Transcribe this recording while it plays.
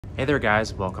Hey there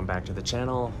guys, welcome back to the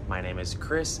channel. My name is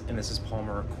Chris and this is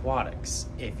Palmer Aquatics.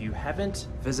 If you haven't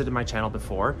visited my channel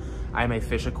before, I'm a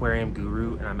fish aquarium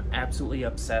guru and I'm absolutely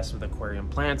obsessed with aquarium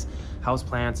plants, house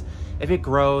plants. If it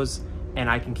grows and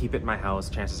I can keep it in my house,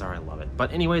 chances are I love it.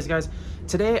 But anyways guys,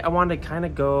 today I wanted to kind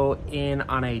of go in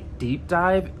on a deep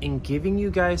dive in giving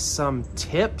you guys some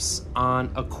tips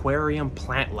on aquarium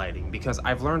plant lighting, because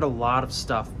I've learned a lot of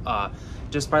stuff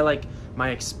just by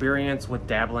my experience with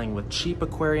dabbling with cheap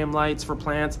aquarium lights for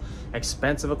plants,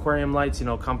 expensive aquarium lights, you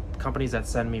know, companies that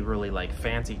send me really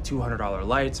fancy $200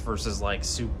 lights versus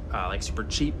super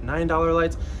cheap $9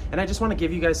 lights. And I just want to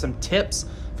give you guys some tips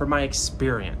for my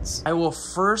experience. I will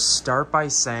first start by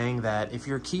saying that if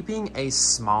you're keeping a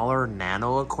smaller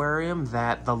nano aquarium,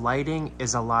 that the lighting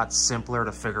is a lot simpler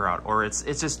to figure out, or it's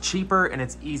just cheaper and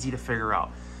it's easy to figure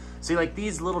out. See,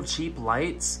 these little cheap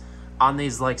lights on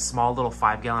these small little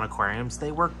 5-gallon aquariums,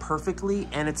 they work perfectly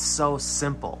and it's so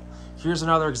simple. Here's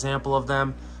another example of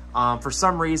them. For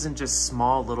some reason, just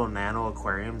small little nano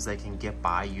aquariums, they can get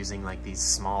by using these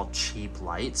small cheap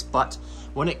lights. But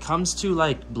when it comes to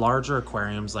larger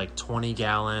aquariums, like 20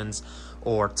 gallons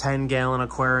or 10-gallon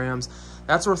aquariums,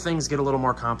 that's where things get a little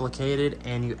more complicated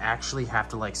and you actually have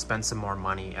to spend some more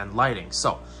money and lighting.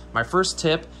 So my first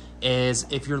tip is,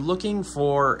 if you're looking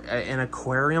for an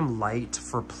aquarium light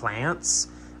for plants,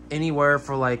 anywhere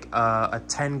for a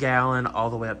 10-gallon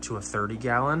all the way up to a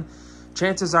 30-gallon,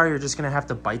 chances are you're just gonna have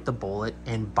to bite the bullet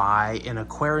and buy an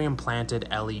aquarium planted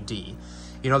LED.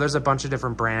 You know, there's a bunch of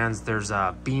different brands. There's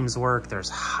Beamswork,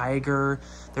 there's Higer,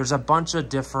 there's a bunch of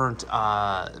different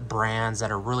brands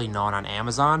that are really known on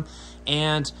Amazon,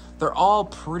 and they're all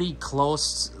pretty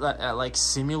close,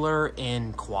 similar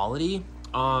in quality.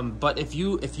 But if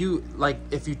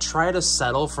you try to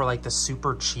settle for the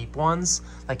super cheap ones,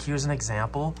 here's an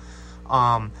example.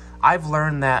 I've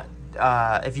learned that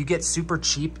if you get super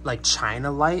cheap China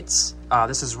lights,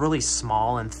 this is really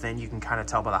small and thin. You can kind of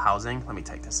tell by the housing. Let me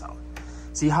take this out.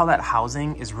 See how that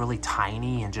housing is really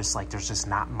tiny and just there's just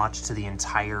not much to the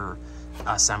entire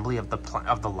assembly of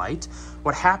the light.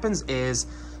 What happens is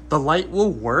the light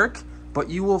will work, but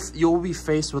you'll be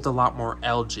faced with a lot more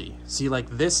algae. See,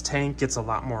 this tank gets a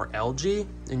lot more algae,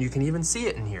 and you can even see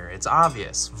it in here. It's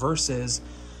obvious, versus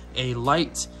a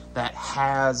light that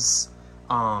has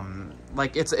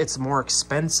it's more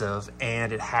expensive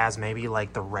and it has maybe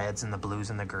the reds and the blues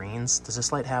and the greens. Does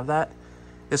this light have that?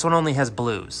 This one only has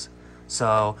blues.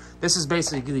 So this is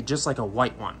basically just like a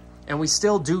white one. And we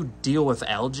still do deal with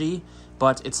algae,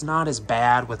 but it's not as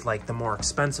bad with the more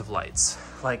expensive lights.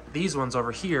 Like these ones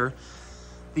over here,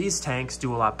 these tanks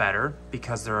do a lot better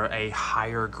because they're a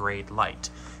higher grade light.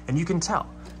 And you can tell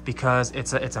because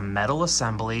it's a metal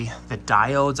assembly, the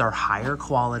diodes are higher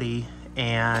quality,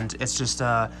 and it's just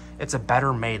it's a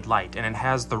better made light. And it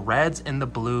has the reds and the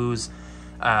blues.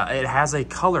 It has a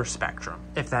color spectrum,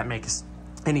 if that makes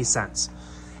any sense.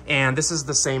 And this is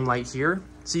the same light here,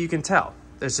 so you can tell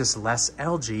there's just less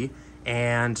algae.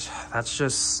 And that's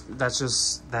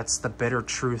the bitter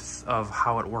truth of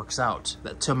how it works out,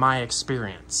 to my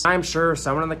experience. I'm sure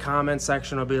someone in the comment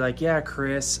section will be like, yeah,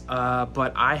 Chris,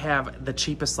 but I have the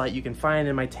cheapest light you can find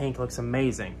and my tank looks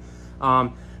amazing.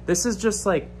 This is just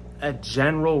a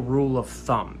general rule of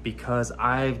thumb, because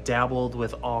I've dabbled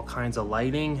with all kinds of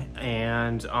lighting,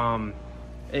 and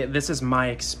this is my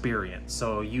experience.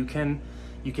 So you can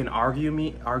argue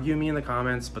me in the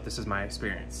comments, but this is my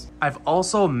experience. I've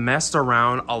also messed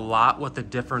around a lot with the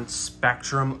different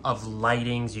spectrum of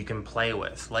lightings you can play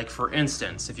with. Like for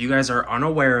instance, if you guys are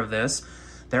unaware of this,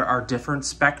 there are different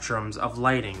spectrums of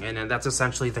lighting, and that's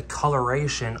essentially the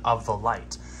coloration of the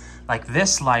light. Like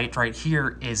this light right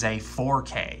here is a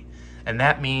 4K, and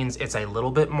that means it's a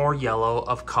little bit more yellow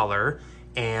of color.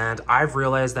 And I've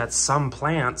realized that some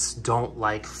plants don't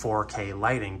like 4K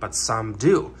lighting, but some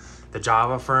do. The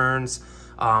Java ferns,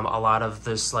 a lot of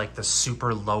this the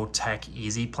super low tech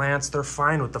easy plants, they're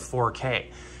fine with the 4K.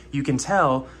 You can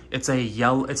tell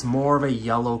it's more of a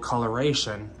yellow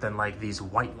coloration than these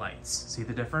white lights. See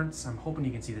the difference? I'm hoping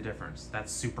you can see the difference.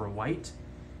 That's super white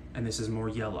and this is more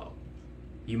yellow.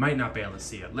 You might not be able to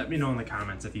see it. Let me know in the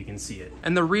comments if you can see it.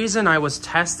 And the reason I was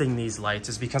testing these lights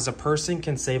is because a person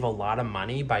can save a lot of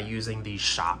money by using these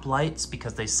shop lights,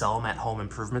 because they sell them at home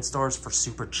improvement stores for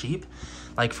super cheap.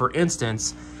 Like for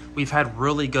instance, we've had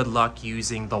really good luck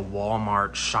using the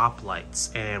Walmart shop lights,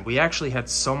 and we actually had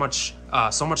so much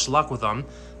luck with them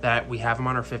that we have them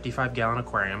on our 55-gallon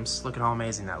aquariums. Look at how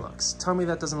amazing that looks. Tell me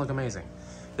that doesn't look amazing.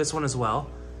 This one as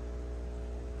well.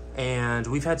 And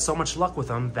we've had so much luck with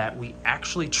them that we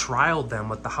actually trialed them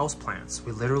with the houseplants.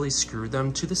 We literally screwed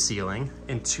them to the ceiling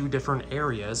in 2 different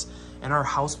areas, and our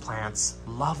houseplants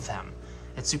love them.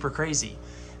 It's super crazy.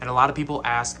 And a lot of people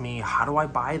ask me, how do I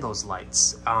buy those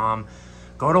lights?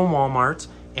 Go to Walmart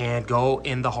and go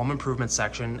in the home improvement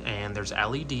section, and there's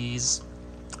LEDs,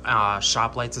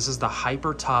 shop lights. This is the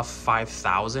Hyper Tough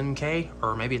 5000K,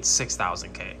 or maybe it's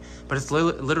 6000K, but it's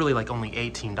literally like only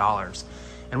 $18.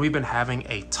 And we've been having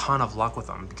a ton of luck with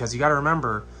them, because you got to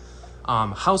remember,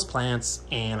 house plants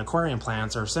and aquarium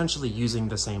plants are essentially using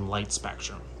the same light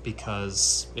spectrum,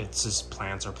 because it's just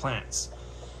plants are plants.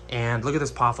 And look at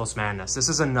this Pothos Madness. This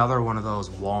is another one of those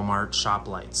Walmart shop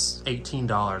lights.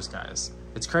 $18, guys.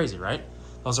 It's crazy, right?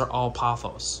 Those are all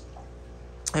Pothos.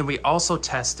 And we also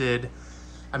tested,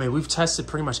 I mean, we've tested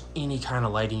pretty much any kind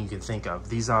of lighting you can think of.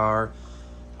 These are,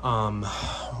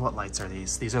 what lights are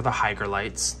these? These are the Hygger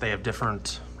lights. They have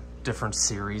different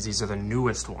series. These are the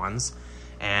newest ones.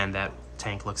 And that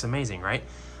tank looks amazing, right?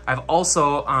 I've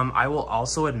also, I will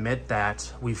also admit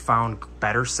that we found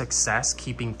better success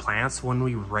keeping plants when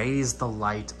we raise the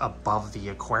light above the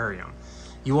aquarium.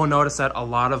 You will notice that a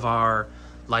lot of our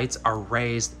lights are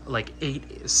raised like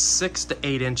 6 to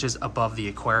 8 inches above the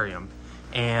aquarium.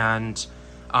 And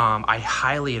I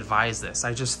highly advise this.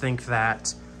 I just think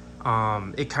that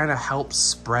it kind of helps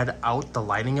spread out the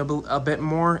lighting a bit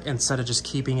more instead of just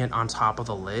keeping it on top of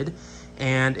the lid.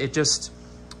 And it just,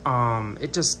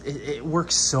 it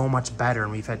works so much better,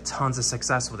 and we've had tons of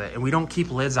success with it. And we don't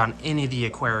keep lids on any of the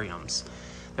aquariums.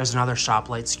 There's another shop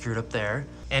light screwed up there.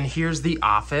 And here's the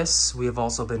office. We have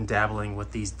also been dabbling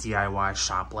with these DIY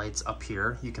shop lights up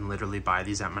here. You can literally buy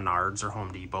these at Menards or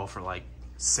Home Depot for like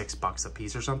 $6 a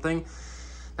piece or something.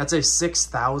 That's a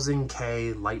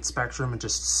 6000K light spectrum and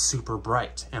just super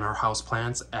bright. And our house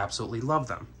plants absolutely love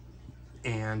them.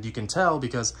 And you can tell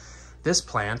because this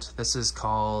plant, this is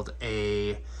called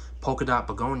a polka dot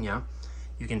begonia.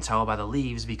 You can tell by the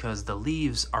leaves because the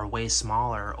leaves are way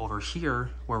smaller over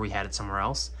here where we had it somewhere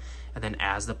else. And then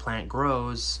as the plant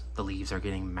grows, the leaves are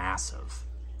getting massive.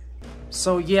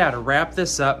 So yeah, to wrap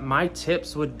this up, my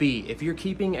tips would be, if you're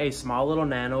keeping a small little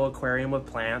nano aquarium with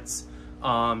plants,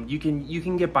 you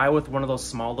can get by with one of those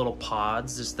small little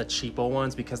pods, just the cheapo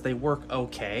ones, because they work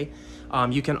okay.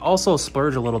 You can also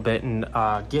splurge a little bit and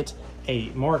get a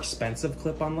more expensive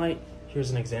clip-on light.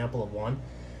 Here's an example of one.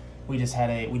 We just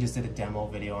did a demo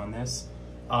video on this.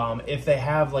 If they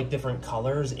have like different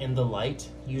colors in the light,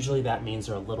 usually that means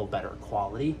they're a little better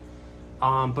quality.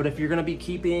 But if you're gonna be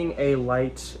keeping a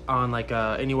light on like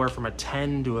anywhere from a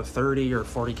 10 to a 30 or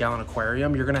 40 gallon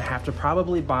aquarium, you're gonna have to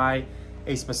probably buy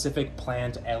a specific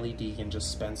plant LED and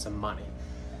just spend some money.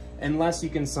 Unless you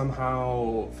can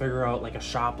somehow figure out like a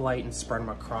shop light and spread them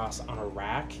across on a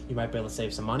rack, you might be able to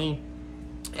save some money.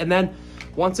 And then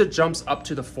once it jumps up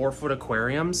to the 4-foot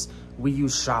aquariums, we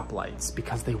use shop lights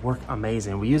because they work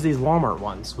amazing. We use these Walmart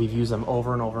ones. We've used them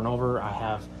over and over and over.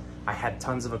 I had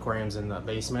tons of aquariums in the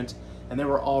basement and they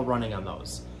were all running on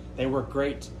those. They work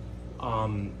great.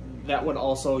 That would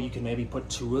also, you can maybe put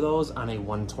 2 of those on a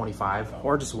 125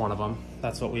 or just one of them.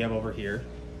 That's what we have over here.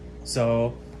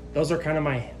 So those are kind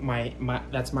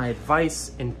of that's my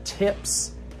advice and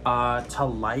tips to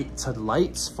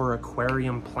lights for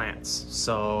aquarium plants.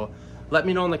 So let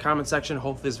me know in the comment section.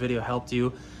 Hope this video helped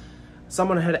you.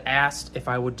 Someone had asked if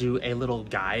I would do a little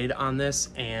guide on this,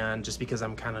 and just because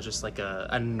I'm kind of just like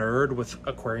a nerd with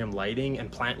aquarium lighting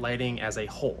and plant lighting as a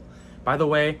whole. By the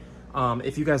way,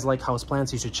 if you guys like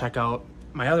houseplants, you should check out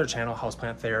my other channel,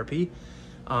 Houseplant Therapy,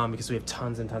 because we have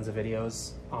tons and tons of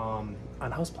videos on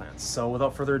houseplants. So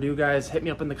without further ado, guys, hit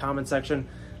me up in the comment section.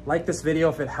 Like this video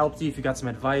if it helped you, if you got some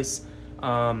advice.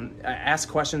 Ask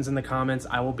questions in the comments.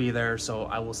 I will be there, so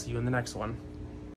I will see you in the next one.